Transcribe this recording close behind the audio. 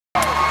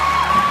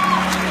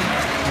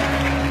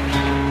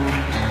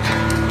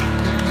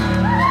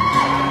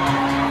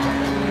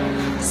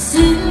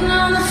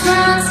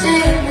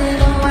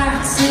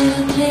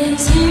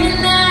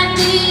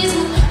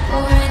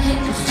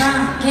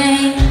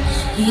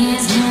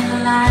His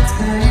headlights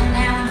burning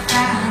down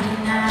Friday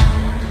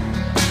night.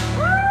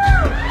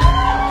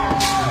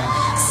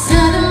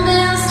 Southern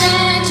Belle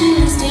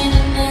statue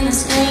standing in the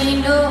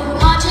screen door,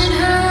 watching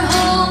her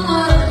whole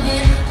world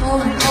head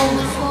pouring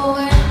over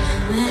forward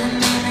with a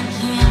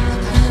mannequin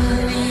look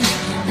her in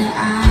the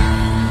eye.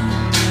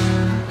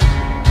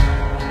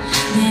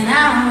 Then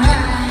I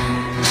run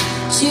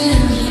to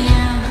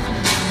him,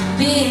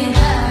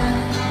 bigger,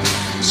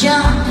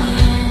 jump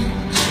in,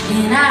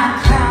 and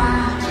I